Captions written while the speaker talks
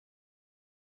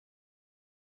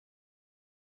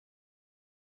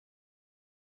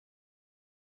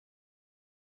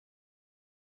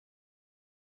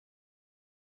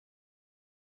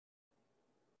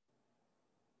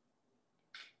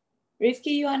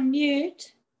Rivki, you on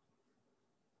mute.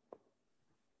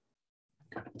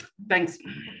 Thanks.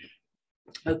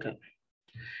 Okay.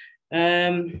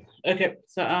 Okay,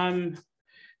 so I'm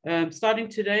starting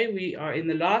today. We are in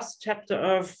the last chapter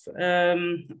of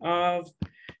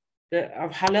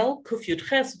Hallel, Kuf Yud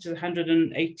Ches, which is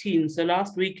 118. So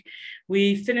last week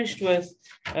we finished with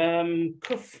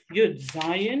Kuf Yud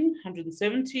Zayin,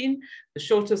 117, the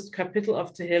shortest capital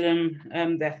of Tehilim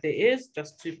that there is,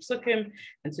 just 2 psukim.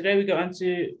 And today we go on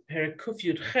to Kuf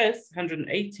Yud Ches,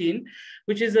 118,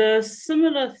 which is a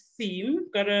similar theme.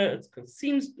 It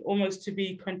seems almost to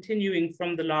be continuing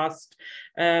from the last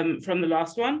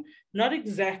one. Not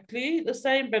exactly the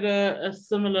same, but a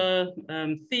similar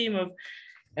theme of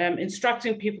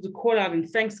instructing people to call out in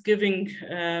thanksgiving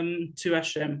to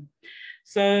Hashem.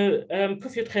 So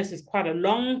Kuf Yud Ches is quite a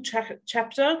long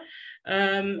chapter,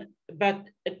 but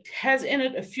it has in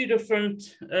it a few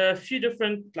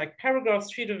different like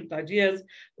paragraphs, 3 different ideas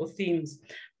or themes.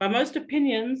 By most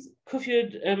opinions, Kuf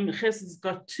Yud Ches has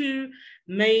got 2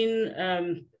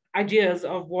 main ideas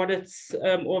of what it's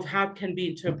or of how it can be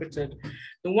interpreted.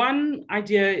 The one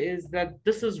idea is that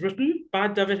this is written by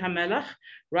David HaMelech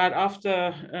right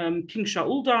after King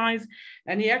Shaul dies,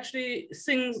 and he actually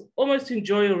sings almost in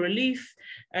joy or relief.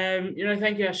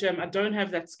 Thank you, Hashem, I don't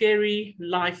have that scary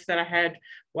life that I had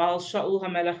while Shaul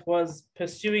HaMelech was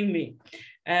pursuing me.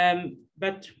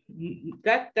 But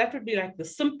that would be like the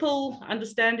simple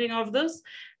understanding of this.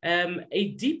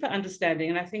 A deeper understanding,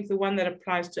 and I think the one that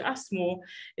applies to us more,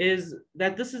 is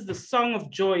that this is the song of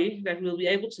joy that we'll be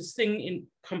able to sing in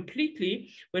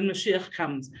completely when Mashiach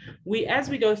comes. As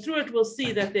we go through it, we'll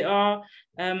see that there are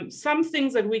some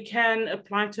things that we can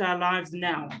apply to our lives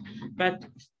now, but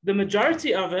the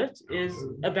majority of it is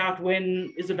about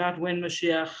when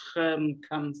Mashiach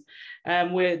comes,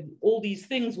 where all these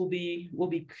things will be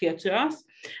clear to us.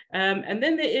 And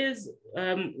then there is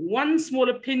one small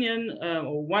opinion,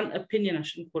 or one opinion, I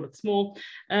shouldn't call it small,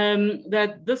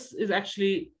 that this is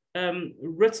actually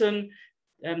written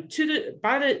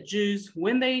by the Jews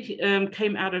when they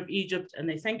came out of Egypt, and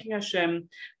they're thanking Hashem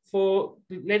for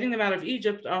letting them out of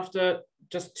Egypt after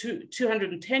just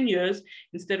 210 years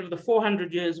instead of the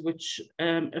 400 years which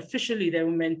officially they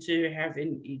were meant to have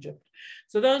in Egypt.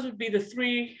 So those would be the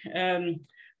 3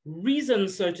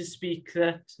 reasons, so to speak,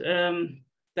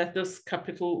 that this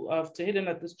capital of Tehilim,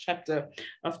 that this chapter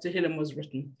of Tehilim was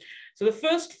written. So the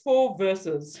first 4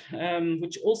 verses,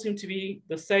 which all seem to be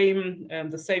the same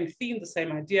theme, the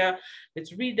same idea,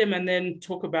 let's read them and then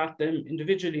talk about them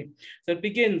individually. So it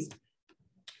begins,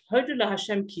 Hodu la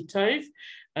Hashem ki tov,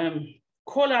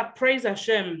 call out, praise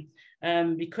Hashem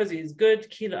because he is good,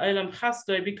 ki la'olam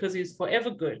chasdo, because he is forever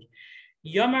good.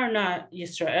 Yomar na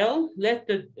Yisrael, let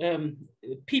the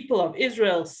people of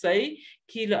Israel say,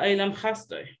 ki la'olam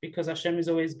chasdo, because Hashem is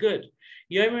always good.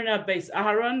 Yomar na beis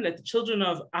Aharon, let the children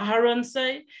of Aharon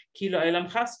say, ki la'olam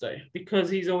chasdo, because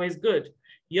he's always good.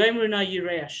 Yomar na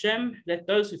Yirei Hashem, let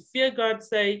those who fear God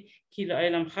say, ki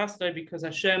la'olam chasdo, because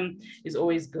Hashem is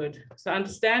always good. So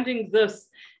understanding this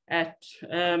at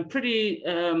pretty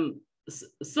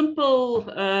simple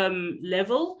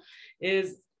level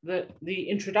is the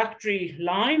introductory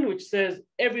line, which says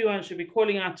everyone should be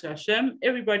calling out to Hashem,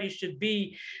 everybody should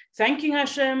be thanking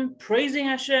Hashem, praising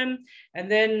Hashem, and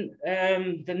then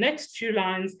the next few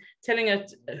lines telling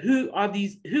it who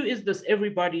is this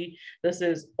everybody. This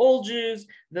is all Jews,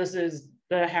 this is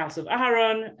the house of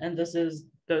Aharon, and this is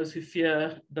those who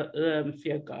fear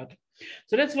God.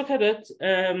 So let's look at it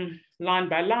line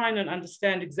by line and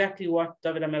understand exactly what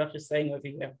David HaMelech is saying over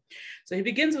here. So he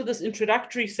begins with this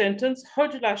introductory sentence,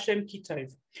 Hodul Hashem ki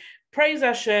tov. Praise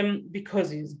Hashem because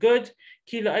he's good,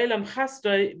 ki la'olam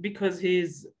chasdo, because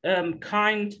he's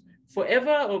kind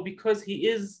forever, or because he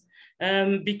is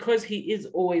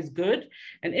always good.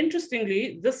 And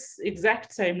interestingly, this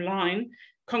exact same line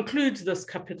concludes this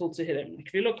capital Tehilim.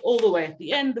 If you look all the way at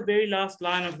the end, the very last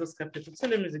line of this capital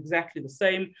Tehilim is exactly the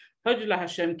same. Hodu la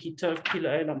Hashem ki tov, ki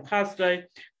la'olam chasdo.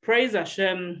 Praise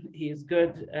Hashem, he is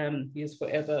good, he is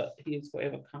forever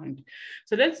kind.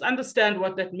 So let's understand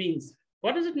what that means.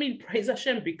 What does it mean, praise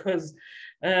Hashem? Because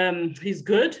he's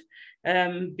good,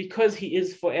 because he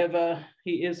is forever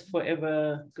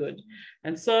good.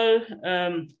 And so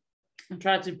I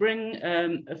try to bring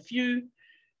a few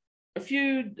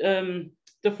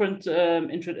different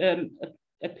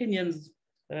opinions,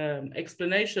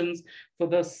 explanations for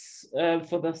this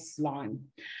line.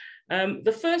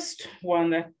 The first one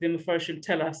that the Mefarshim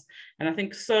tell us, and I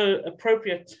think so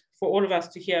appropriate for all of us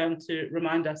to hear and to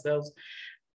remind ourselves,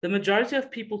 the majority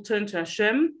of people turn to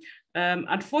Hashem,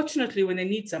 unfortunately, when they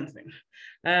need something.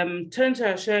 Turn to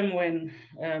Hashem when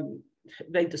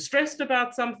they're distressed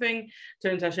about something,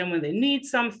 turn to Hashem when they need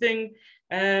something.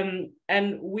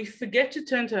 And we forget to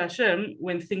turn to Hashem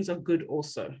when things are good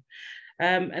also.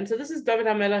 And so this is David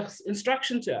HaMelech's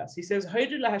instruction to us. He says,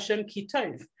 Hodu LaHashem ki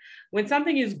tov. When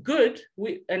something is good,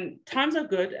 and times are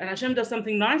good, and Hashem does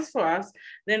something nice for us,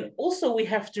 then also we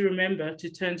have to remember to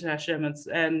turn to Hashem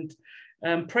and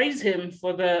praise him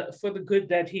for the good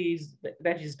that he's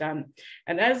done.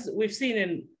 And as we've seen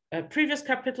in a previous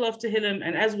capital of Tehilim,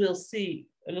 and as we'll see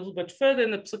a little bit further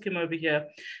in the psukim over here,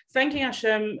 thanking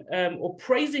Hashem or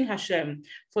praising Hashem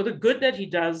for the good that he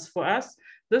does for us,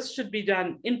 this should be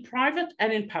done in private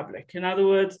and in public. In other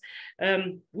words,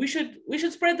 we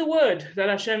should spread the word that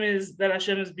Hashem is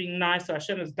being nice, or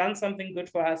Hashem has done something good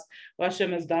for us, or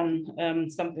Hashem has done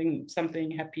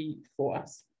something happy for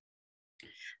us.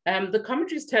 The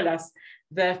commentaries tell us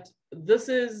that this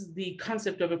is the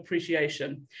concept of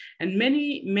appreciation, and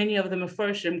many of the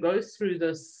Mefarshim go through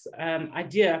this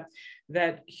idea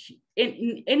that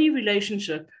in any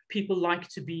relationship, people like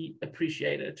to be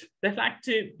appreciated. They like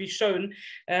to be shown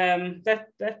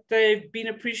that they've been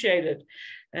appreciated.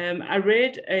 I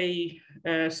read a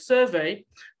survey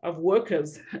of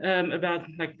workers about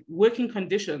like working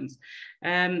conditions,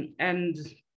 and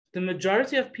the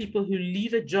majority of people who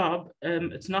leave a job,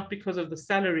 it's not because of the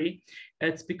salary,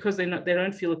 it's because they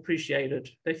don't feel appreciated.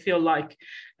 They feel like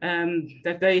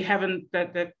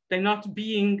that they're not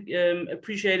being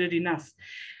appreciated enough.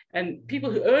 And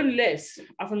people who earn less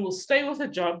often will stay with a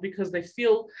job because they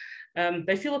feel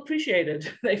appreciated.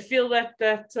 They feel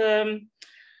that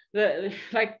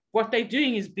like what they're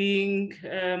doing is being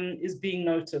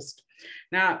noticed.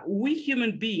 Now, we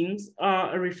human beings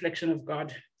are a reflection of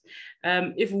God.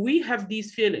 If we have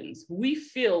these feelings, we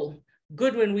feel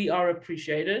good when we are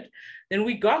appreciated, then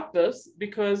we got this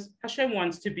because Hashem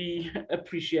wants to be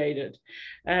appreciated.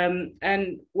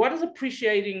 And what is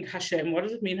appreciating Hashem? What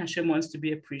does it mean Hashem wants to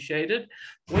be appreciated?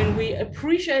 When we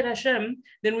appreciate Hashem,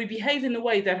 then we behave in the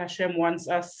way that Hashem wants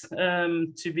us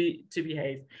to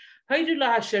behave. Hodu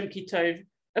LaHashem ki tov.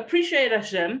 Appreciate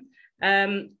Hashem.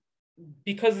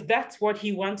 Because that's what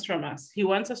he wants from us. He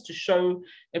wants us to show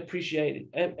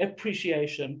appreciation.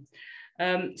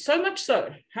 So much so,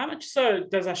 how much so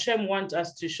does Hashem want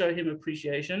us to show him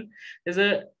appreciation? There's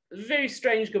a very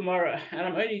strange Gemara, and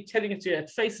I'm only telling it to you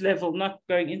at face level, not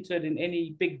going into it in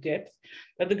any big depth.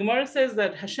 But the Gemara says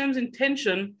that Hashem's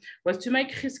intention was to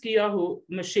make Chizkiyahu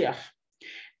Mashiach.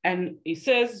 And he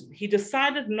says he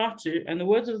decided not to, and the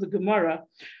words of the Gemara,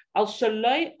 Al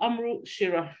Shalai Amru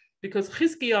Shira, because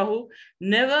Chizkiyahu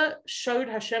never showed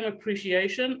Hashem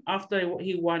appreciation after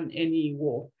he won any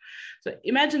war. So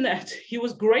imagine that. He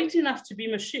was great enough to be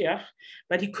Mashiach,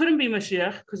 but he couldn't be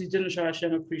Mashiach because he didn't show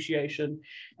Hashem appreciation.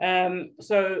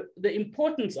 So the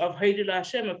importance of Hodu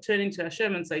LaHashem, of turning to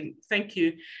Hashem and saying, thank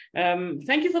you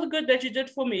for the good that you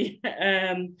did for me,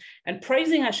 and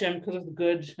praising Hashem because of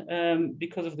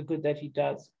the good that he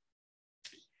does.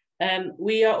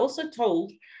 We are also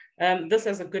told this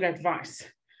as a good advice.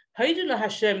 Hodu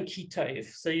LaHashem ki tov.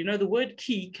 So you know the word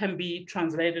ki can be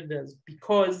translated as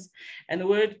because, and the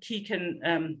word ki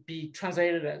can be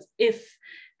translated as if,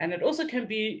 and it also can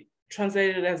be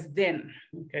translated as then.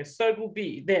 Okay, so it will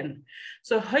be then.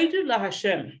 So Hodu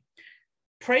LaHashem,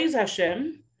 praise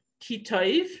Hashem, ki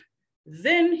tov,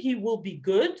 then he will be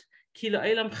good. Ki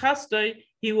la'olam chasdoi,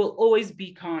 he will always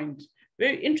be kind.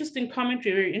 Very interesting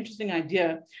commentary, very interesting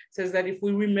idea. It says that if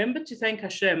we remember to thank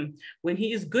Hashem when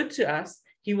he is good to us,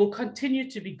 he will continue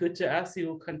to be good to us. He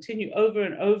will continue over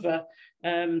and over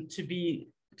to be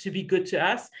good to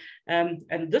us.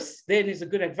 And this then is a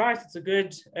good advice. It's a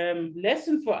good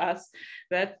lesson for us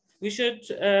that we should,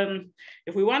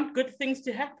 if we want good things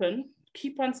to happen,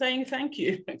 keep on saying thank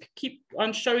you. Keep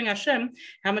on showing Hashem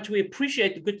how much we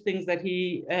appreciate the good things that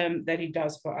he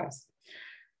does for us.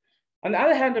 On the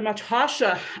other hand, a much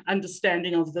harsher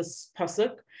understanding of this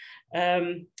pasuk,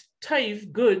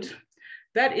 tov, good,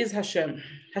 that is Hashem.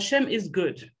 Hashem is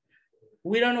good.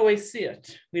 We don't always see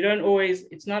it.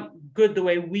 It's not good the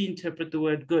way we interpret the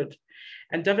word good.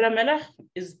 And David HaMelech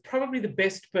is probably the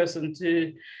best person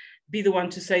to be the one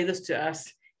to say this to us.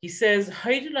 He says,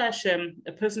 Hodu LaHashem,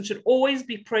 a person should always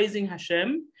be praising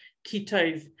Hashem, ki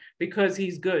tov, because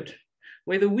he's good.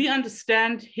 Whether we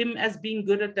understand him as being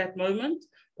good at that moment,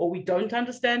 or we don't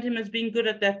understand him as being good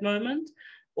at that moment,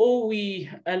 or we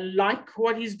like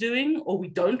what he's doing, or we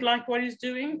don't like what he's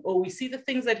doing, or we see the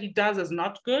things that he does as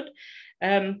not good,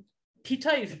 ki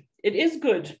tov, it is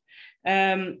good.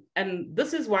 And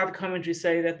this is why the commentaries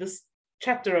say that this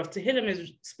chapter of Tehilim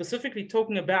is specifically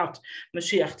talking about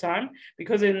Mashiach time,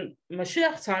 because in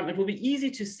Mashiach time it will be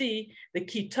easy to see the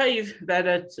kitayv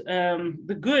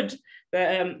the good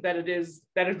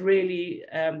that it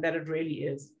really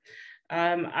is.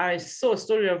 I saw a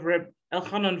story of Reb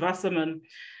Elchanan Wasserman,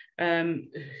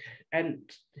 and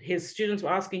his students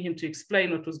were asking him to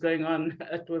explain what was going on.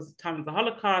 It was the time of the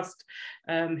Holocaust.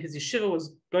 His yeshiva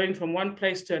was going from one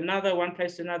place to another,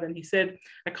 and he said,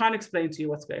 I can't explain to you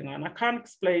what's going on. I can't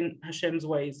explain Hashem's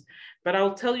ways, but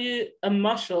I'll tell you a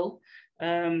mashal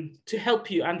to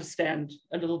help you understand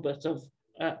a little bit of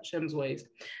Hashem's ways.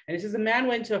 And he says, a man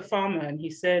went to a farmer and he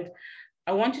said,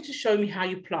 I want you to show me how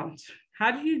you plant.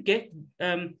 How do we get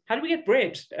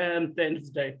bread at the end of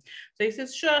the day? So he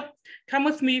says, sure, come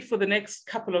with me for the next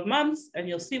couple of months and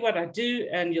you'll see what I do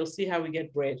and you'll see how we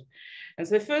get bread. And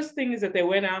so the first thing is that they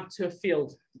went out to a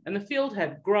field, and the field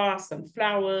had grass and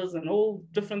flowers and all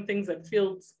different things that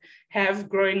fields have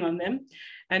growing on them.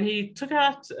 And he took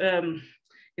out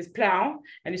his plow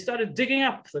and he started digging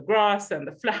up the grass and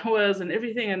the flowers and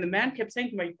everything. And the man kept saying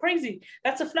to him, are you crazy?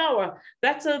 That's a flower.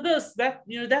 That's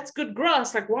that's good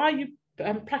grass. Like, why are you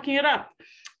plucking it up?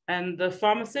 And the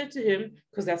farmer said to him,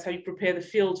 because that's how you prepare the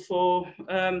field for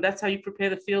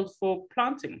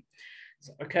planting.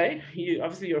 So, okay,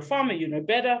 obviously you're a farmer, you know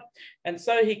better. And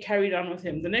so he carried on with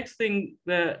him. The next thing,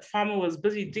 the farmer was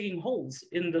busy digging holes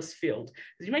in this field.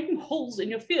 You're making holes in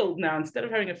your field now. Instead of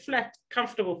having a flat,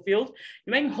 comfortable field,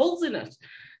 you're making holes in it.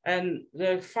 And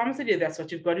the farmer said, yeah, that's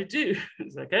what you've got to do.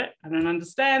 He's like, okay, I don't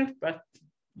understand, but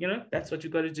that's what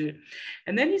you've got to do.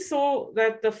 And then he saw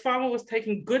that the farmer was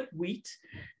taking good wheat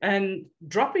and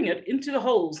dropping it into the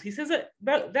holes. He says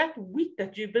that wheat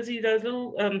that you're busy, those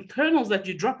little kernels that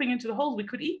you're dropping into the holes, we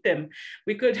could eat them.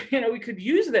 We could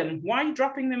use them. Why are you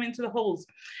dropping them into the holes?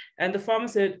 And the farmer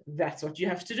said, that's what you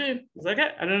have to do. He's like,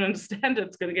 okay, I don't understand it.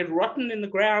 It's going to get rotten in the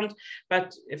ground,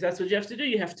 but if that's what you have to do,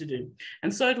 you have to do.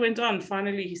 And so it went on.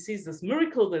 Finally, he sees this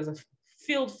miracle. There's a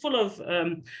field full of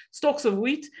stalks of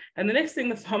wheat, and the next thing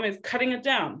the farmer is cutting it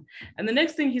down, and the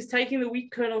next thing he's taking the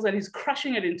wheat kernels and he's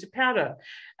crushing it into powder,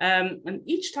 and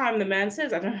each time the man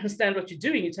says, I don't understand what you're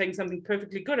doing, you're taking something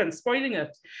perfectly good and spoiling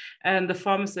it. And the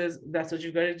farmer says, that's what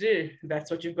you've got to do, that's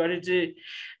what you've got to do.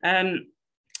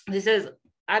 He says,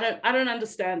 I don't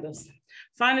understand this.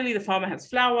 Finally, the farmer has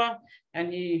flour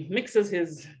and he mixes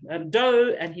his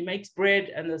dough and he makes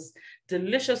bread, and this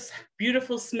delicious,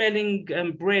 beautiful smelling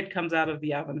bread comes out of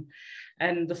the oven.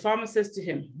 And the farmer says to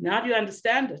him, now do you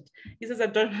understand it? He says, I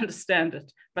don't understand it,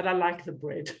 but I like the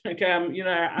bread. Okay,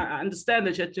 I understand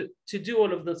that you have to do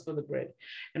all of this for the bread.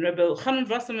 And Rabbi Elchanan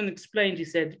Wasserman explained, he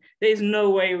said, there is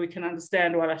no way we can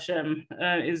understand what Hashem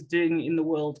is doing in the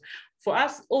world. For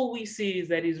us, all we see is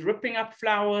that he's ripping up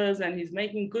flowers and he's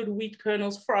making good wheat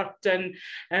kernels frot,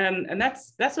 and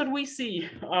that's what we see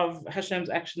of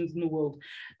Hashem's actions in the world.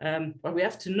 What we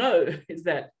have to know is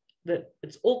that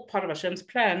it's all part of Hashem's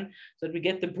plan, so that we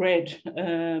get the bread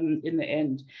in the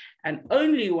end. And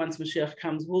only once Mashiach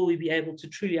comes will we be able to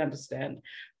truly understand.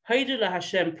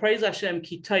 Hashem, praise Hashem,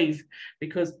 ki tov,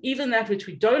 because even that which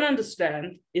we don't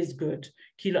understand is good.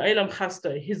 Ki la'olam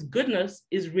chasto, his goodness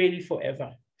is really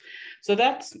forever. So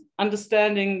that's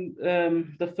understanding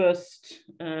the first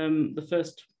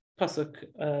pasuk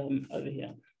over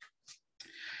here.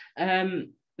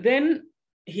 Then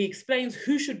he explains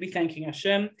who should be thanking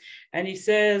Hashem, and he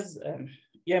says,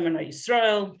 Yemena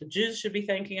Yisrael, the Jews should be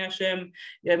thanking Hashem.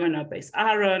 Yemena Beis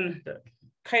Aaron, the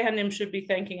Kohanim should be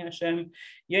thanking Hashem.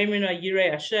 Yemena Yirei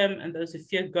Hashem, and those who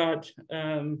fear God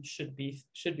should be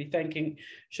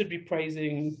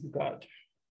praising God.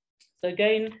 So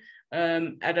again,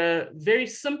 at a very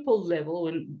simple level,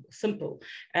 when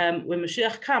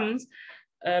Mashiach comes,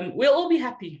 we'll all be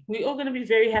happy. We're all going to be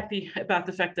very happy about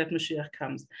the fact that Mashiach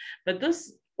comes. But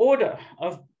this order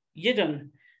of Yidden,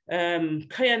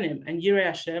 Kohanim, and Yirei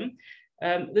Hashem,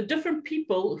 the different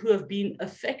people who have been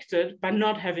affected by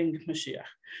not having Mashiach.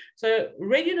 So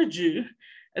regular Jew,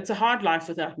 it's a hard life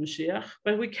without Mashiach,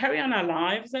 but we carry on our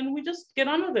lives and we just get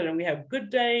on with it, and we have good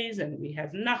days and we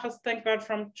have nachas, thank God,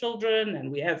 from children, and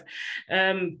we have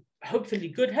hopefully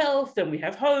good health, and we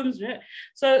have homes.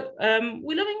 So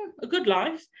we're living a good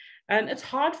life, and it's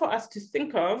hard for us to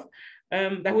think of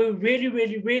that we really,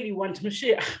 really, really want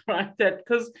Mashiach, right? That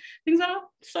because things are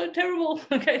so terrible,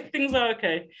 okay, things are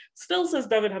okay. Still, says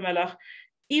David HaMelech,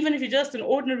 even if you're just an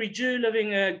ordinary Jew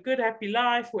living a good, happy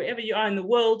life, wherever you are in the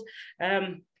world,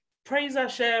 praise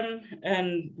Hashem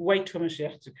and wait for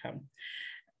Mashiach to come.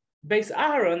 Beis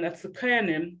Aaron, that's the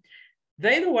Kohanim,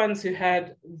 they're the ones who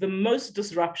had the most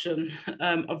disruption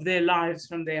of their lives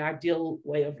from their ideal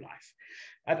way of life.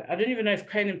 I don't even know if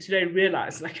Kohanim today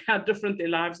realize like how different their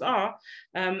lives are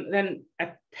than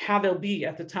how they'll be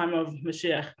at the time of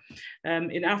Mashiach.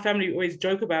 In our family, we always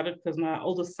joke about it because my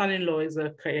oldest son-in-law is a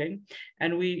Kohen,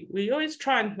 and we always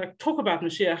try and like talk about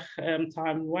Mashiach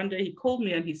time. One day he called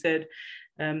me and he said,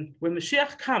 when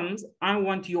Mashiach comes, I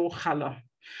want your challah.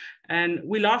 And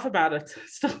we laugh about it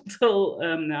still till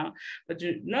now. But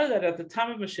you know that at the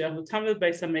time of Mashiach, the time of the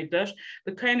Beis HaMikdash,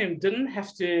 the Kohanim didn't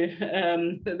have to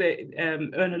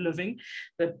earn a living.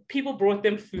 The people brought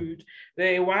them food.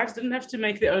 Their wives didn't have to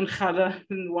make their own challah.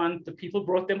 The people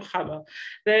brought them challah.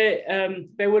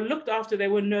 They were looked after. They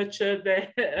were nurtured.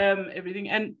 Everything,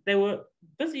 and they were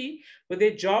busy with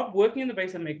their job, working in the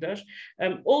Beis HaMikdash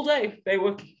all day. They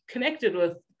were connected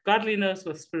with godliness,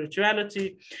 with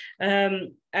spirituality.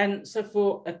 And so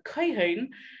for a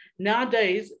Kohen,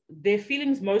 nowadays, their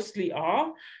feelings mostly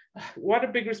are, what a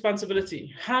big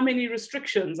responsibility. How many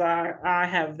restrictions I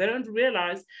have. They don't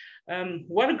realize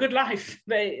what a good life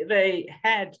they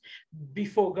had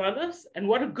before Galus, and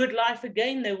what a good life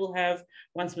again they will have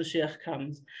once Mashiach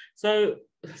comes. So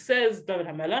says David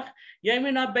HaMelech,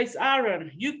 Yemina Beis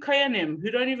Aaron, you Kohanim,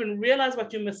 who don't even realize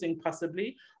what you're missing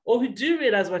possibly, or who do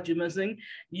realize what you're missing,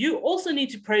 you also need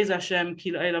to praise Hashem,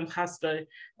 Ki L'Olam Chasdo,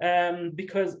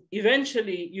 because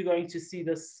eventually you're going to see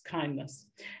this kindness.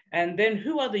 And then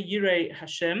who are the Yirei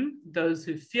Hashem, those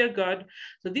who fear God?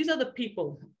 So these are the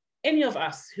people, any of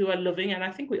us who are living, and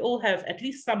I think we all have at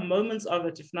least some moments of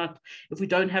it, if we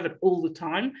don't have it all the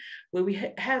time, where we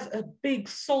have a big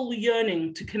soul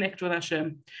yearning to connect with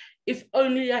Hashem. If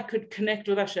only I could connect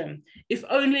with Hashem. If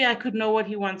only I could know what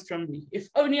he wants from me. If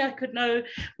only I could know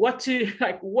what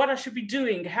I should be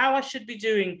doing, how I should be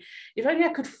doing. If only I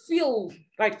could feel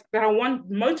like that I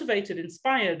want, motivated,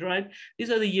 inspired, right?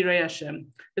 These are the Yirei Hashem,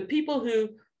 the people who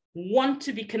want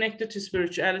to be connected to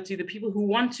spirituality, the people who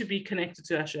want to be connected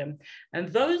to Hashem.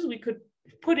 And those we could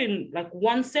put in like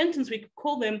one sentence, we could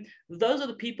call them, those are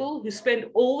the people who spend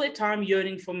all their time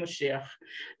yearning for Mashiach.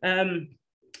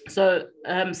 So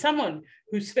someone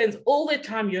who spends all their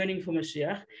time yearning for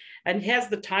Mashiach, and he has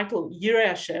the title Yirei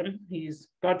Hashem, he's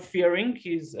God-fearing,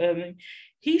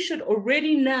 he should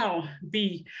already now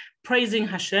be praising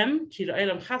Hashem, Ki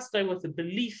L'Olam Chasdo, with the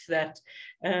belief that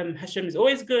Hashem is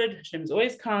always good, Hashem is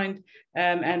always kind,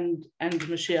 and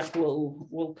Mashiach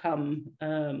will come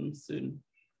soon.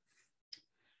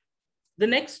 The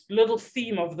next little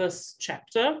theme of this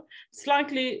chapter,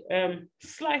 slightly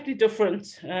different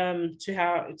to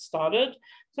how it started,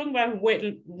 talking about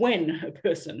when a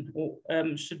person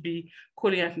should be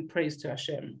calling out in praise to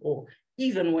Hashem, or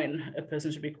even when a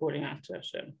person should be calling out to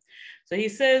Hashem. So he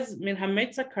says, Min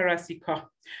hametza karasi ka,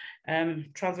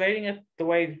 translating it the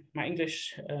way my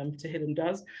English Tehilim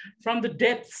does, from the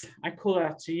depths I call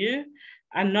out to you,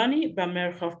 Anani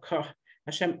b'merchav ka.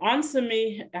 Hashem answered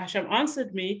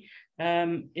me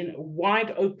in a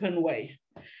wide open way.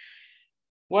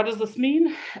 What does this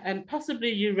mean? And possibly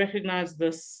you recognize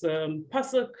this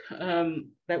pasuk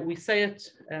that we say it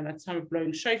at the time of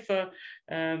blowing shofar.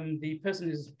 The person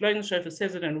who's blowing the shofar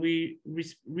says it, and we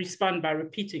respond by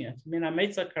repeating it. Min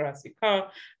hametza karasi ka,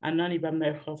 anani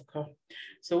b'merchav ka.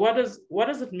 So what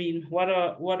does it mean? What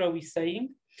are we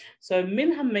saying? So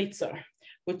min hametza,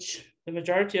 which the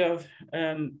majority of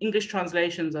English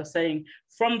translations are saying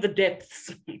from the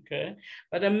depths, okay?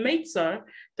 But a metzar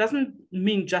doesn't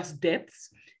mean just depths.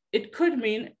 It could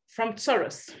mean from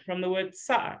tsaros, from the word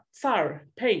tsar,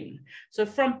 pain. So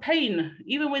from pain,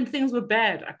 even when things were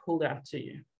bad, I called out to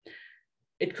you.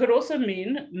 It could also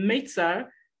mean metzar,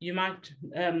 you might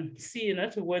see in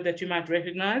it, a word that you might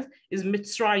recognize is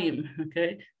mitzrayim,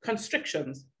 okay?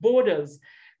 Constrictions, borders,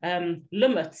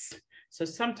 limits. So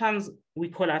sometimes we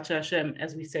call out to Hashem,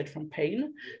 as we said, from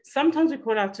pain. Sometimes we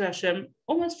call out to Hashem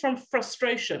almost from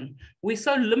frustration. We're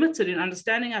so limited in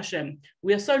understanding Hashem.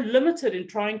 We are so limited in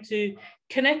trying to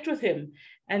connect with him.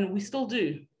 And we still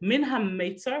do. Min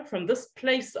hametzer, from this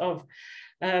place of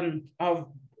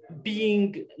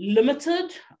being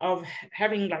limited, of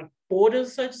having like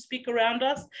borders, so to speak, around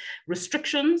us,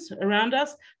 restrictions around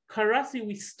us. Karasi,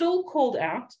 we still called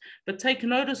out, but take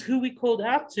notice who we called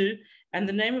out to. And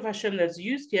the name of Hashem that's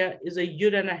used here is a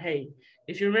Yud and a Hey.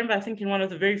 If you remember, I think in one of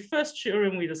the very first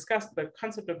shiurim we discussed the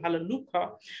concept of Hallel.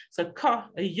 So Ka,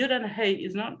 a Yud and a Hey,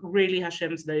 is not really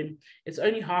Hashem's name. It's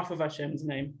only half of Hashem's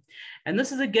name. And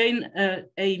this is again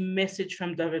a message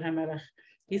from David HaMelech.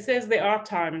 He says there are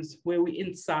times where we're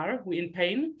in tsar, we're in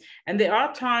pain, and there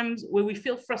are times where we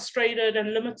feel frustrated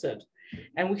and limited.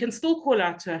 And we can still call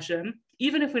out to Hashem,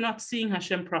 even if we're not seeing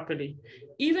Hashem properly.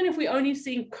 Even if we're only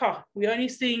seeing Ka, we're only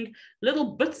seeing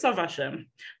little bits of Hashem.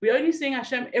 We're only seeing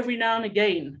Hashem every now and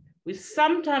again. we're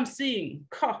sometimes seeing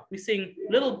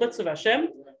little bits of Hashem.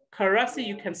 Karasi,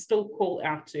 you can still call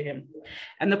out to him.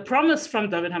 And the promise from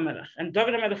David HaMelech, and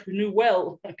David HaMelech knew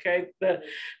well, okay, the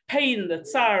pain, the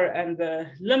tsar, and the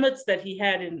limits that he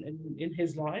had in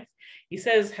his life. He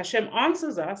says, Hashem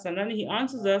answers us, and then he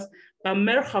answers us,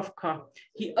 B'merchavka.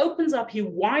 He opens up, he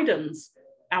widens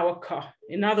our ka.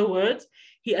 In other words,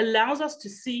 he allows us to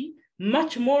see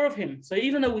much more of him. So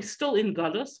even though we're still in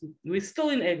Galus, we're still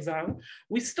in exile,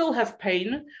 we still have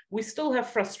pain, we still have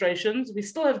frustrations, we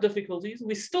still have difficulties,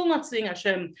 we're still not seeing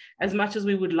Hashem as much as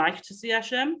we would like to see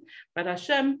Hashem, but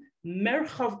Hashem,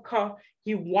 merchavka,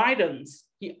 he widens,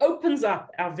 he opens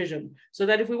up our vision, so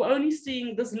that if we were only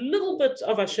seeing this little bit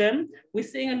of Hashem, we're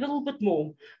seeing a little bit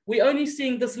more. We're only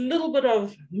seeing this little bit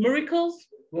of miracles,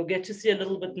 we'll get to see a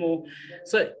little bit more.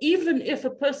 So even if a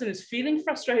person is feeling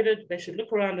frustrated, they should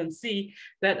look around and see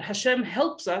that Hashem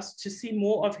helps us to see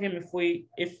more of him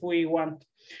if we want.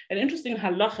 An interesting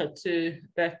halacha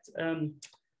that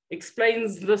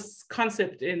explains this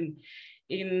concept in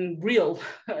real,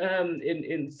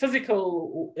 in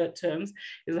physical terms,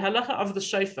 is the halacha of the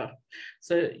shofar.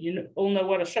 So you all know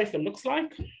what a shofar looks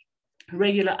like,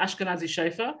 regular Ashkenazi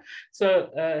shofar.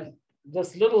 So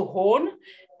this little horn,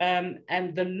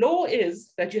 and the law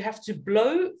is that you have to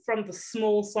blow from the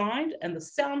small side and the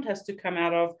sound has to come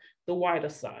out of the wider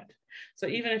side. So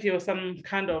even if you were some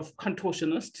kind of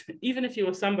contortionist, even if you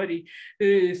were somebody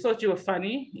who thought you were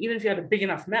funny, even if you had a big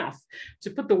enough mouth, to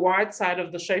put the wide side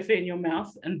of the shofar in your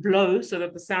mouth and blow so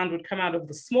that the sound would come out of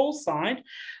the small side,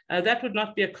 that would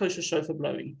not be a kosher shofar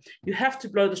blowing. You have to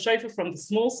blow the shofar from the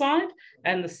small side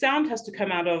and the sound has to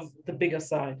come out of the bigger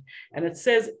side. And it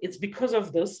says it's because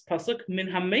of this, pasuk, min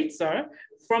hametzar,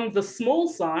 from the small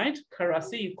side,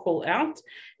 karasi, you call out,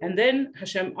 and then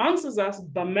Hashem answers us,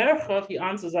 b'merchav, he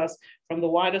answers us from the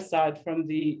wider side, from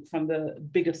the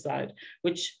bigger side,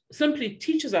 which simply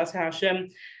teaches us how Hashem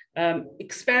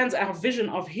expands our vision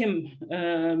of him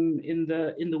in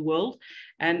the world,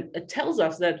 and it tells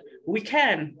us that we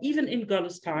can, even in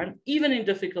God's time, even in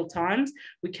difficult times,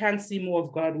 we can see more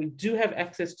of God. We do have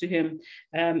access to him,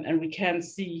 and we can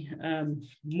see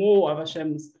more of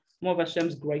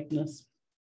Hashem's greatness.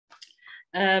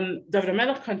 David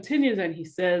HaMelech continues and he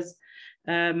says,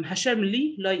 Hashem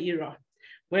li la ira.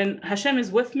 When Hashem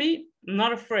is with me, I'm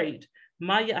not afraid.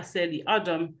 Ma ya'aseh li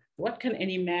Adam, what can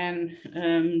any man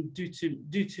do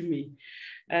to me?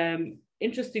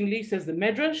 Interestingly, says the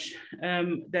Medrash,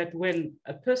 that when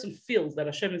a person feels that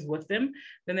Hashem is with them,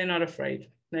 then they're not afraid.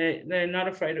 They're not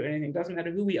afraid of anything. It doesn't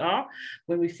matter who we are.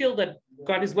 When we feel that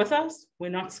God is with us, we're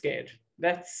not scared.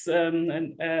 That's a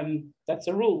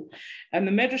rule. And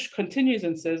the Medrash continues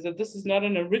and says that this is not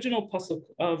an original pasuk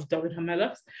of David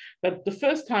HaMelech, but the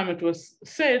first time it was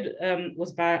said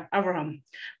was by Avraham.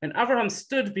 When Avraham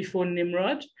stood before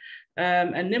Nimrod,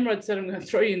 and Nimrod said, I'm going to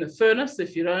throw you in the furnace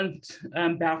if you don't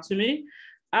bow to me.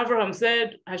 Avraham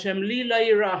said, Hashem li la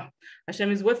yira.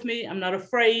 Hashem is with me, I'm not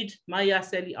afraid. Ma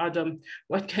ya'aseh li Adam.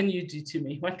 What can you do to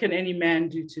me? What can any man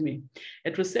do to me?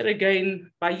 It was said again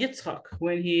by Yitzchak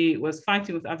when he was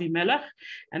fighting with Avimelech.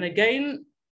 And again,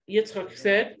 Yitzchak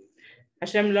said,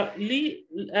 Hashem li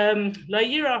la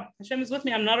yira. Hashem is with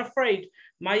me, I'm not afraid.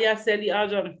 Ma ya'aseh li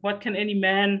Adam. What can any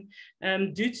man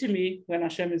do to me when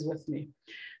Hashem is with me?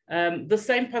 The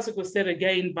same pasuk was said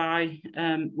again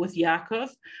with Yaakov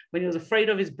when he was afraid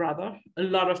of his brother a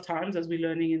lot of times, as we're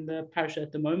learning in the parasha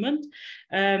at the moment.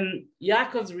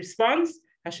 Yaakov's response,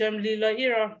 Hashem li la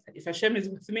ira. If Hashem is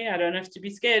with me, I don't have to be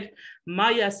scared. Ma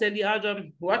ya'aseh li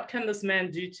Adam. What can this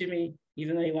man do to me,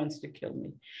 even though he wants to kill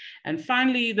me? And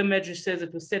finally, the Medrash says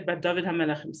it was said by David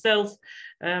HaMelech himself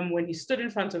when he stood in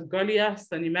front of Goliath.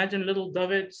 And imagine little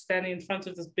David standing in front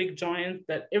of this big giant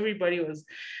that everybody was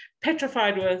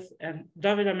petrified with, and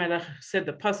David HaMelech said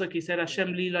the pasuk, he said,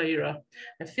 Hashem li la ira.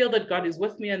 I feel that God is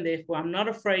with me and therefore I'm not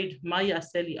afraid. Ma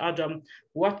ya'aseh li Adam.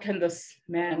 What can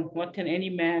any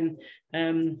man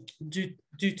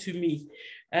do to me?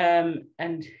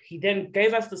 And he then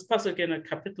gave us this pasuk in a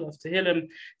kapitel of Tehilim.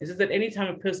 It says that anytime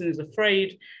a person is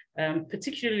afraid,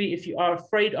 particularly if you are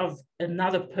afraid of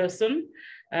another person,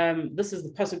 this is the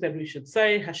pasuk that we should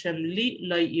say, Hashem li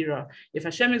la ira. If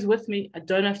Hashem is with me, I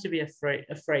don't have to be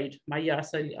afraid. Ma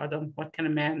ya'aseh li Adam. What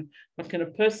can a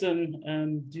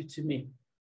person do to me?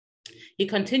 He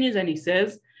continues and he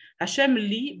says, Hashem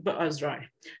li ba'azrai.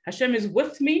 Hashem is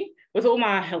with me with all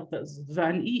my helpers.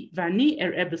 Vani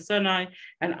er'eh b'sanai,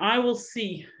 and I will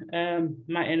see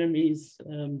my enemy's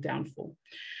downfall.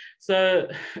 So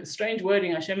strange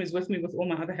wording, Hashem is with me with all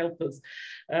my other helpers,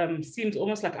 seems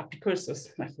almost like apikosis.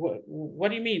 Like, what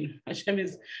do you mean? Hashem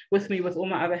is with me with all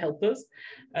my other helpers.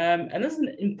 And this is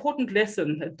an important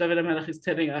lesson that David HaMelech is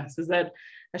telling us, is that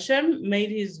Hashem made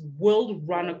his world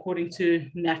run according to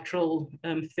natural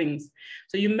things.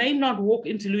 So you may not walk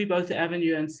into Louis Botha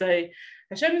Avenue and say,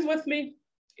 Hashem is with me.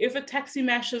 If a taxi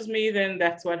mashes me, then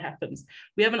that's what happens.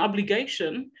 We have an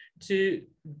obligation to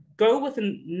go with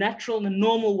the natural and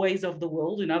normal ways of the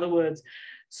world. In other words,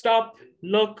 stop,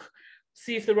 look,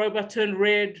 see if the robot turned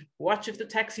red, watch if the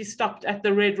taxi stopped at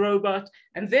the red robot,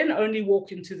 and then only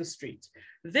walk into the street.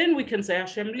 Then we can say,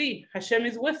 Hashem li, Hashem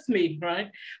is with me, right?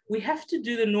 We have to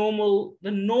do the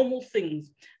normal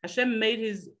things. Hashem made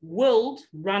his world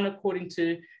run according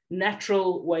to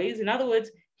natural ways. In other words,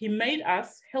 he made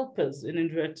us helpers, in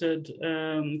inverted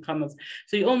commas.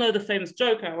 So you all know the famous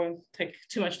joke. I won't take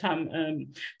too much time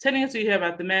telling it to you here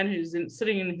about the man who's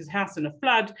sitting in his house in a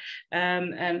flood,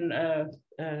 and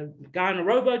a guy on a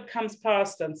rowboat comes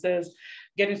past and says,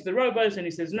 get into the rowboat, and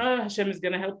he says, no, Hashem is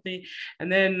going to help me.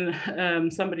 And then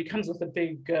somebody comes with a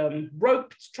big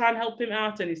rope to try and help him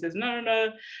out, and he says,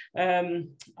 no,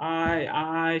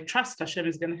 I trust Hashem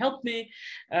is going to help me.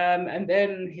 And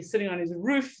then he's sitting on his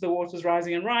roof, the water's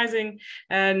rising and rising,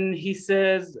 and he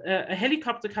says, a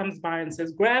helicopter comes by and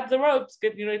says, grab the ropes,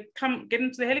 get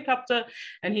into the helicopter.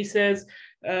 And he says,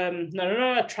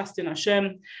 no, I trust in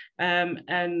Hashem.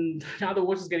 And now the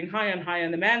water's getting higher and higher,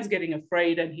 and the man's getting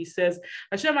afraid, and he says,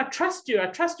 Hashem, I trust you,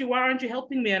 why aren't you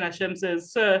helping me? And Hashem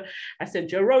says, sir, I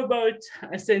sent you a rowboat,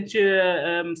 I sent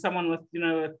you someone with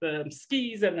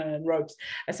skis and ropes,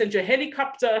 I sent you a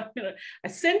helicopter, I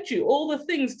sent you all the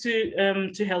things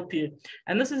to help you.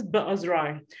 And this is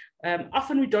Ba'azrai.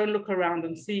 Often we don't look around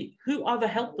and see who are the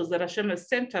helpers that Hashem has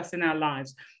sent us in our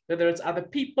lives, whether it's other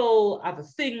people, other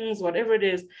things, whatever it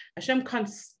is. Hashem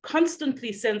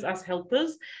constantly sends us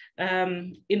helpers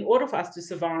in order for us to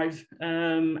survive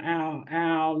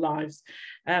our lives.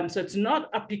 So it's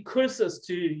not apikosis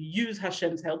to use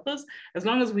Hashem's helpers, as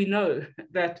long as we know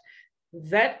that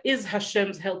is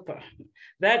Hashem's helper.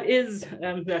 That is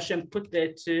who Hashem put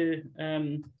there to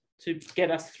get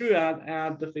us through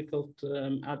our difficult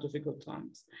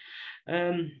times.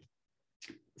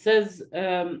 Says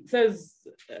David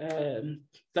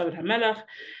HaMelech,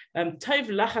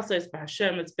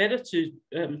 it's better to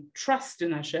trust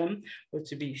in Hashem, or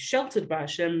to be sheltered by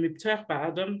Hashem, than to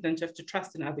have to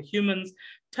trust in other humans.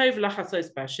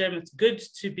 It's good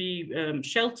to be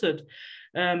sheltered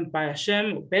by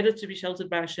Hashem, or better to be sheltered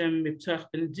by Hashem,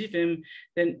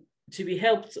 than to be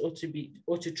helped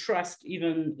or to trust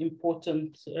even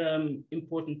important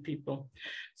people.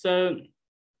 So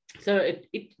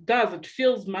it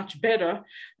feels much better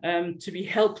to be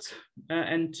helped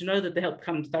and to know that the help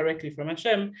comes directly from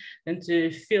Hashem than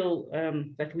to feel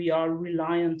that we are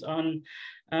reliant on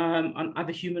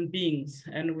other human beings.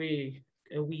 And we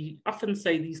often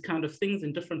say these kind of things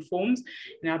in different forms.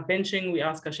 In our benching, we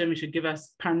ask Hashem, he should give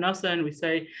us parnasa, and we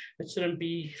say it shouldn't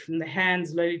be from the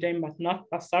hands, but not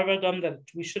basarvadam, that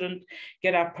we shouldn't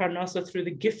get our parnasa through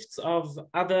the gifts of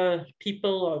other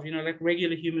people, of like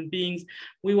regular human beings.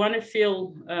 We want to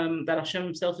feel that Hashem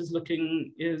himself is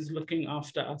looking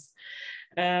after us.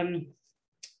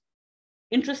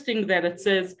 Interesting that it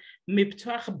says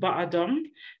mibtach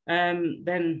ba'adam,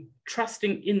 then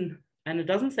trusting in. And it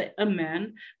doesn't say a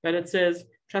man, but it says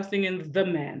trusting in the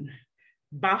man.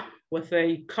 Ba, with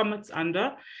a commas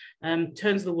under,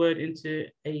 turns the word into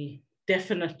a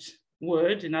definite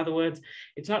word. In other words,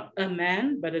 it's not a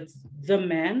man, but it's the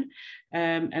man.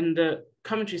 And the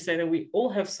commentaries say that we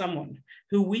all have someone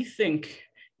who we think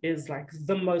is like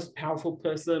the most powerful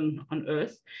person on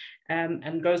earth.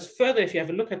 And goes further. If you have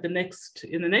a look at the next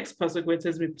pasuk where it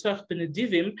says "Miptach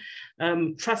b'nedivim,"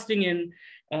 trusting in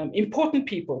important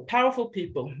people, powerful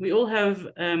people. We all have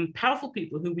powerful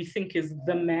people who we think is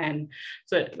the man.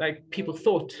 So, like people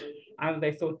thought, either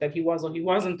they thought that he was or he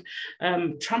wasn't.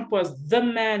 Trump was the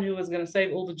man who was going to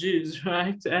save all the Jews,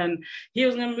 right? And he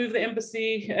was going to move the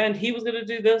embassy, and he was going to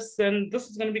do this, and this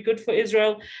is going to be good for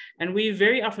Israel. And we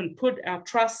very often put our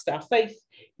trust, our faith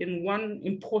in one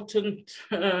important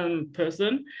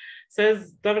person.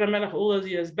 Says David HaMelech all those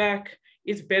years back,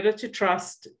 it's better to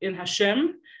trust in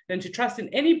Hashem than to trust in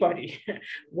anybody,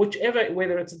 whichever,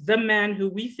 whether it's the man who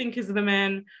we think is the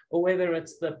man, or whether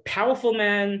it's the powerful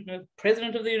man,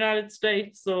 President of the United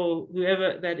States, or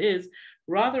whoever that is.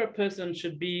 Rather, a person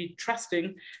should be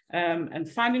trusting and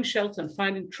finding shelter and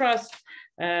finding trust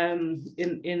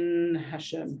in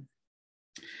Hashem.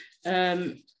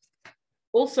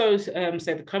 Also,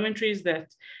 say the commentaries that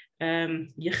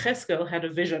Yecheskel had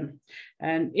a vision,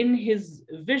 And in his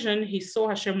vision, he saw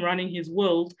Hashem running his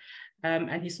world,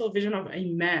 and he saw a vision of a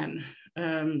man,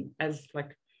 as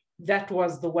like that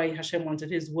was the way Hashem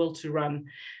wanted his world to run.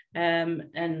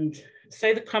 And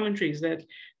say the commentaries that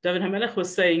David HaMelech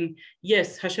was saying,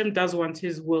 yes, Hashem does want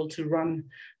his world to run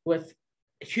with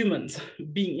humans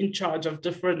being in charge of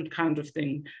different kind of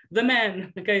thing. The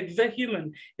man, okay, the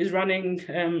human is running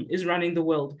the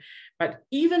world. But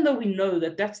even though we know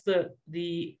that that's the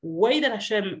way that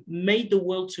Hashem made the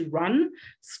world to run,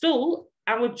 still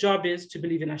our job is to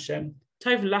believe in Hashem.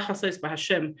 Tov lachasos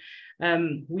b'Hashem.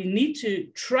 We need to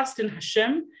trust in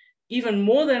Hashem even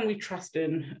more than we trust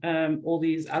in all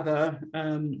these other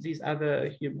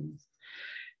humans.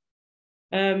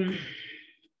 Okay.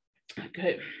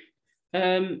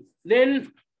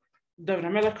 Then David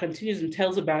HaMelech continues and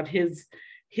tells about his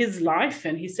life,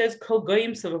 and he says, Kol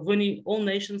goyim savavuni, all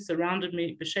nations surrounded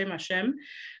me b'shem Hashem,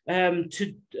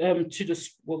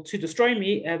 to destroy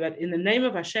me, but in the name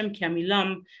of Hashem ki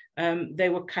amilam, they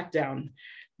were cut down.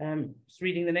 Just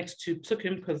reading the next two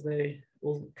psukim because they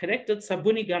all connected.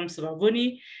 Sabuni gam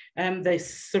savavuni, they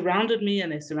surrounded me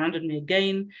and they surrounded me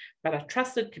again, but I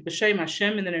trusted b'shem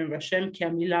Hashem, in the name of Hashem ki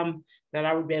amilam, that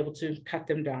I would be able to cut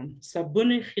them down.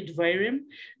 Sabuni chidvairim,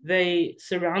 they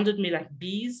surrounded me like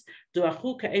bees.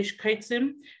 Duachu ka'esh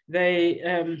kaitzim, they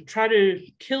try to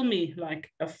kill me like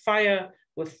a fire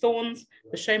with thorns.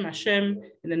 B'shem Hashem,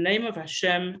 in the name of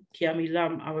Hashem, ki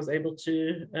amilam, I was able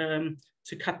to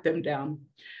cut them down.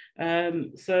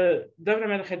 So David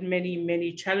HaMelech had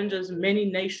many challenges, many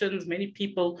nations, many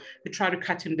people who tried to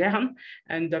cut him down.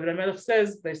 And David HaMelech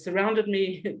says, they surrounded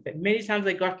me, many times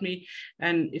they got me.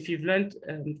 And if you've learned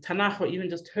Tanakh or even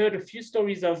just heard a few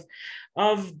stories of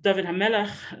David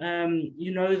HaMelech,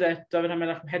 you know that David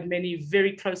HaMelech had many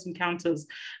very close encounters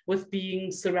with being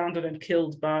surrounded and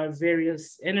killed by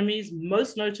various enemies,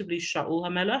 most notably Shaul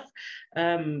HaMelech.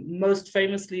 Most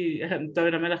famously,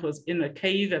 David HaMelech was in a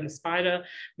cave and a spider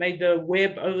made the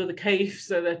web over the cave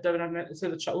so that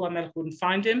Shaul HaMelech wouldn't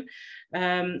find him.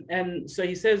 And so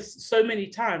he says, so many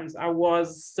times I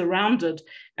was surrounded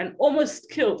and almost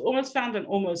killed, almost found and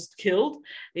almost killed.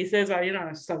 He says,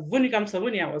 savuni gam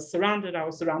savuni, I was surrounded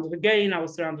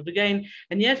again,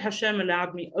 and yet Hashem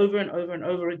allowed me over and over and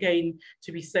over again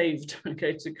to be saved,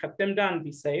 okay, to cut them down and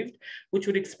be saved, which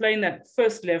would explain that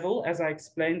first level, as I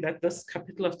explained, that this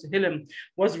capital of Tehilim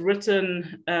was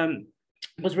written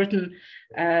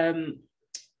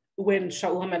when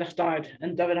Shaul HaMelech died,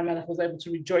 and David HaMelech was able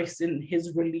to rejoice in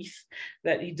his relief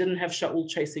that he didn't have Shaul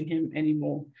chasing him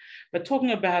anymore. But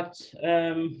talking about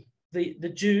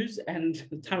the Jews and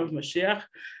the time of Mashiach,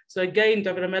 so again,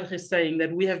 David HaMelech is saying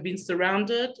that we have been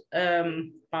surrounded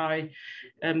by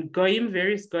goyim,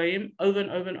 various goyim, over and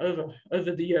over and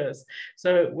over the years.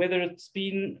 So whether it's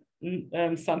been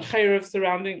Sancheirav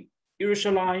surrounding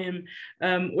Yerushalayim,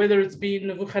 whether it's been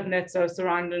Nebuchadnezzar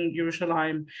surrounding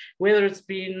Yerushalayim, whether it's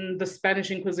been the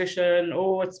Spanish Inquisition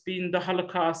or it's been the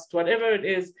Holocaust, whatever it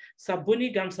is,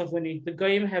 Sabuni gam savuni, the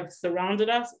Goyim have surrounded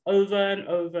us over and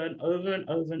over and over and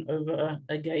over and over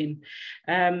again.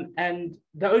 And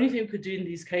the only thing we could do in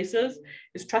these cases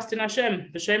is trust in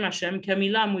Hashem, B'Shem Hashem,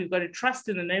 Kamilam. We've got to trust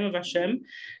in the name of Hashem,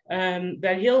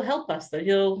 that He'll help us, that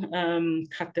He'll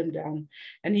cut them down.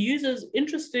 And He uses an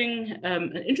interesting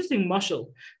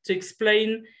mashal to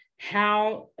explain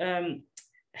how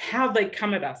they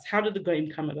come at us. How did the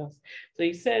Goyim come at us? So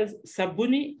he says,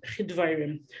 Sabuni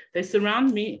chidvairim. They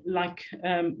surround me like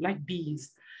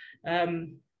bees.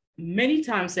 Many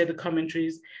times, say the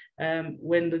commentaries,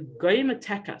 when the Goyim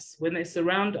attack us, when they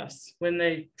surround us, when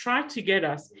they try to get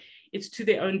us, it's to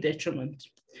their own detriment.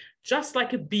 Just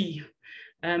like a bee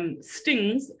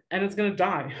stings and it's going to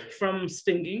die from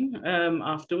stinging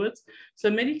afterwards. So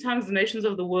many times the nations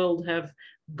of the world have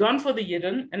gone for the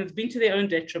Yidden and it's been to their own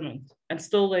detriment, and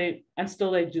still they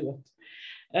do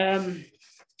it. It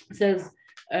says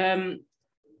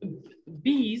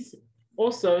bees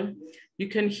also, you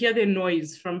can hear their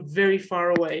noise from very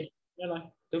far away.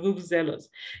 The vuvuzelas.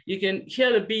 You can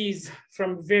hear the bees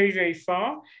from very, very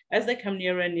far as they come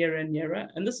nearer and nearer and nearer.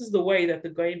 And this is the way that the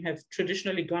Goyim have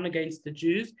traditionally gone against the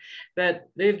Jews, that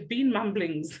there've been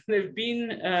mumblings, there've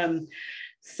been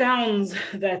sounds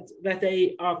that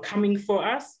they are coming for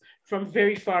us from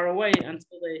very far away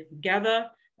until they gather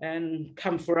and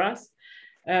come for us.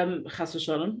 Chas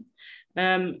v'shalom.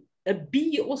 A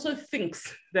bee also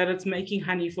thinks that it's making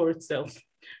honey for itself.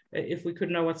 If we could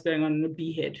know what's going on in a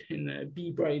bee head, in a bee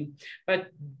brain.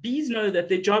 But bees know that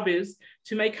their job is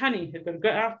to make honey. They've got to go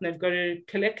out and they've got to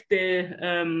collect their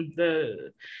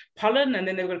the pollen, and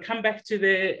then they've got to come back to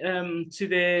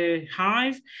their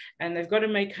hive, and they've got to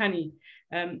make honey.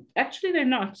 Actually, they're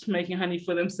not making honey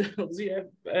for themselves.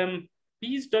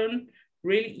 Bees don't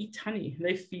really eat honey.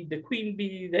 They feed the queen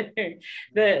bee.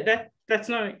 That's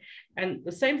not. And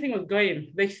the same thing with goyim.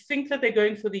 They think that they're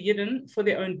going for the yidden for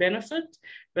their own benefit,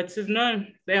 but says no,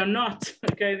 they are not.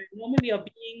 Okay, they normally are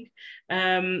being,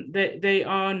 they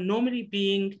are normally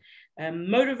being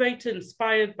motivated,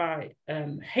 inspired by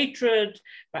hatred,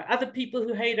 by other people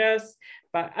who hate us,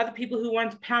 by other people who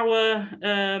want power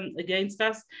against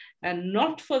us, and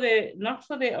not for their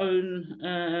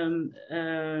own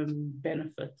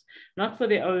benefit, not for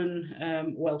their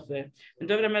own welfare. And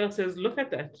David HaMelech says, look at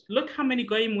that. Look how many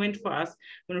goyim went for us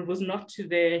when it was not to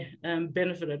their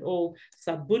benefit at all.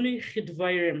 Sabuni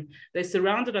chidvayrim. They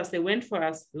surrounded us. They went for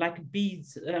us like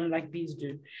bees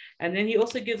do. And then he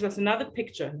also gives us another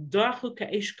picture.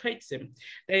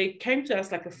 They came to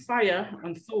us like a fire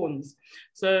on thorns.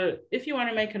 So if you want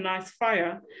to make a nice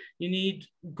fire, you need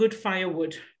good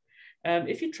firewood.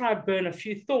 If you try to burn a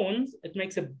few thorns, it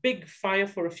makes a big fire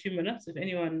for a few minutes. If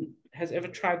anyone has ever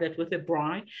tried that with a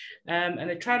braai, and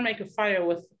they try and make a fire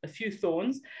with a few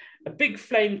thorns, a big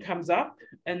flame comes up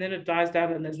and then it dies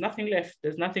down and there's nothing left.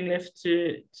 There's nothing left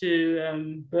to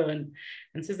burn.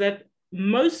 And says that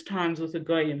most times with the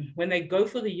goyim, when they go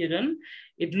for the yidden,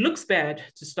 it looks bad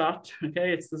to start.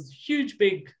 Okay, it's this huge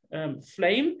big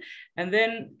flame, and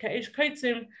then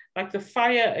like the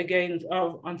fire again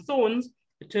on thorns,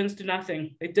 it turns to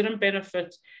nothing. They didn't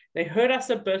benefit. They hurt us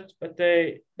a bit, but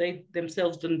they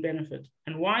themselves didn't benefit.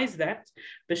 And why is that?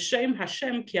 B'shem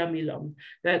Hashem ki amilam.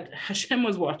 That Hashem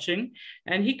was watching,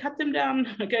 and He cut them down.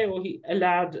 Okay, or He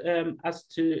allowed us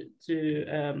to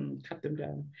cut them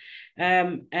down.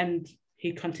 And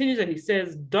He continues and He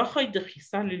says,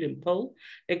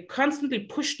 they constantly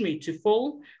pushed me to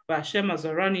fall, but Hashem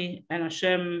azarani, and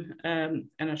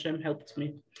Hashem helped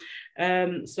me.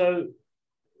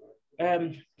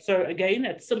 So again,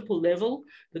 at simple level,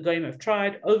 the goyim have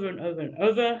tried over and over and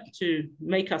over to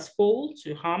make us fall,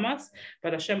 to harm us,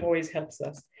 but Hashem always helps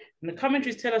us. And the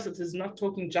commentaries tell us it is not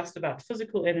talking just about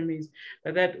physical enemies,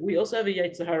 but that we also have a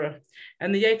Yetzer Hara.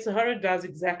 And the Yetzer Hara does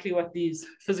exactly what these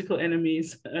physical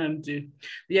enemies do.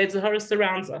 The Yetzer Hara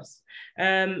surrounds us,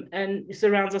 and he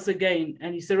surrounds us again,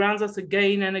 and he surrounds us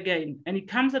again and again. And he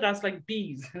comes at us like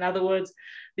bees. In other words,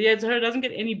 the Yetzer Hara doesn't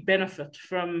get any benefit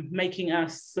from making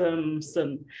us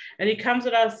sin. And he comes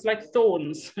at us like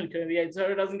thorns. Okay, the Yetzer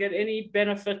Hara doesn't get any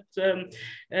benefit,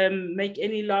 make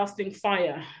any lasting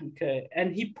fire. Okay,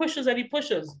 and he pushes and he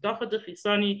pushes.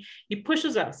 He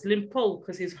pushes us, limpol,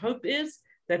 because his hope is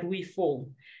that we fall.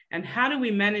 And how do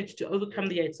we manage to overcome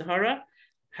the Yetzer Hara?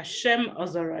 Hashem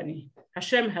azarani.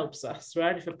 Hashem helps us,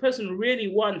 right? If a person really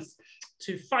wants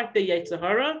to fight the Yetzer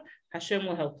Hara, Hashem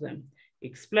will help them. He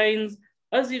explains,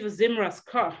 Aziv Zimras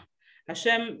Ka.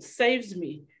 Hashem saves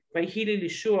me by Hili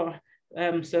Lishua,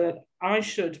 so that I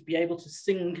should be able to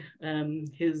sing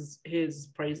his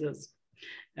praises.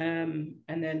 And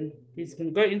then he's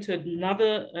going to go into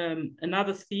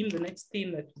another theme. The next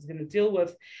theme that he's going to deal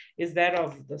with is that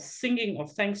of the singing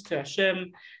of thanks to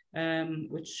Hashem,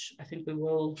 which I think we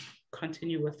will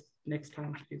continue with next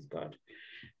time, please God.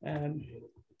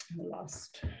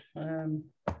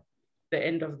 The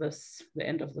end of this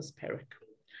parak.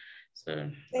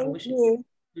 So I wish you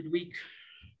a good week.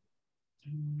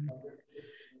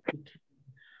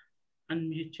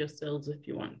 Unmute yourselves if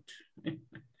you want.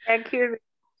 Thank you.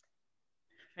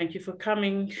 Thank you for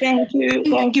coming. Thank you,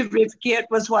 Rivki. It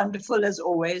was wonderful as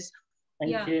always.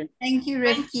 Thank you. Thank you,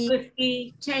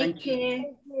 Rivki. Take care.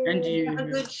 And you. Have a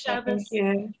good Shabbos. Thank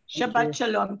you. Shabbat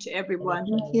shalom to everyone.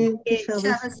 Thank you.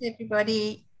 Shabbos,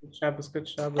 everybody. Good Shabbos, good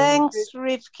Shabbos. Thanks,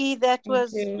 Rivki. That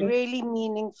was really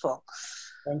meaningful.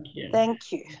 Thank you.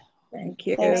 Thank you. Thank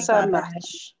you. Thanks so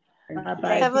much.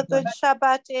 Bye-bye. Have a good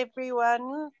Shabbat,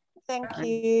 everyone. Thank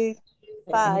you.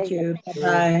 Bye. Thank you.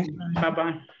 Bye-bye.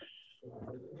 Bye-bye.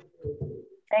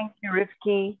 Thank you,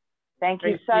 Rivki. Thank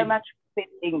you so much for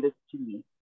sending this to me.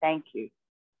 Thank you.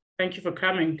 Thank you for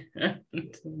coming.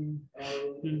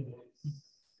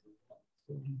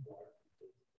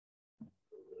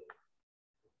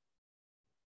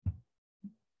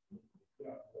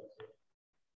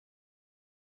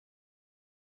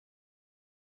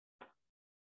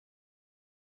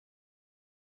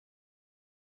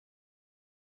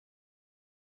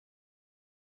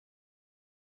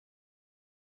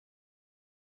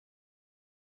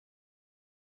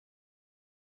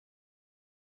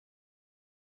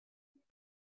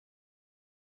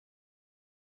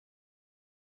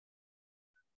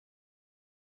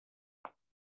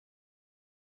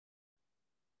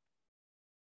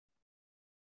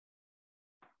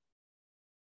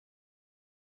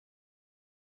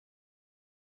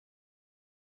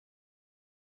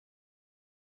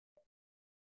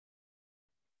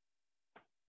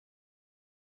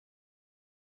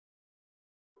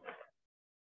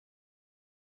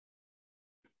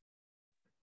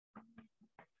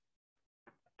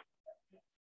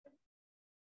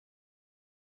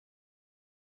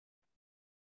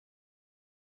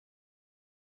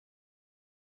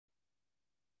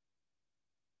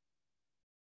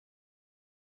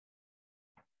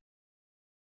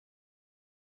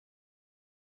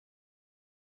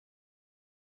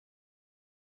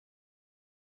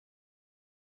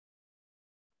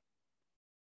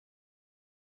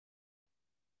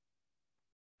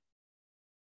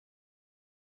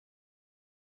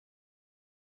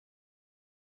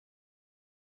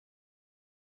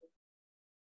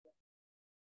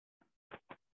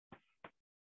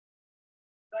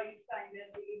 are you saying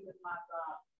that the end of my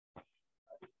graph?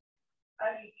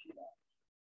 Only to that.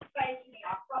 Basically,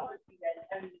 I promise you that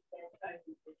only that's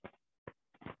only to that.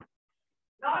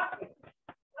 Not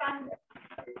Sunday.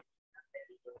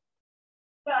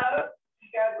 So, you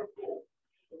go before.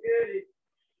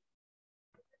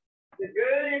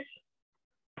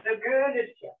 The good is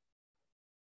here.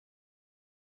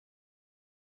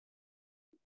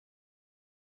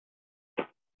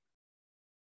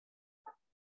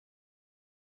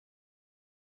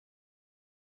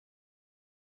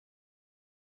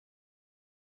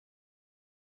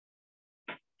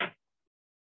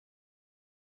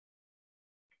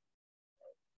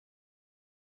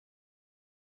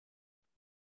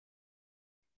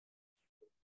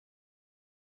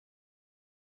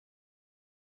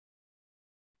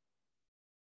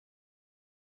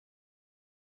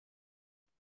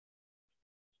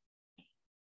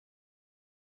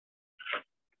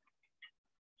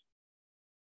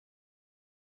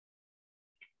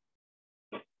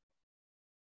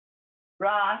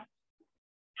 Right.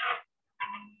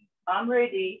 I'm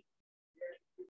ready.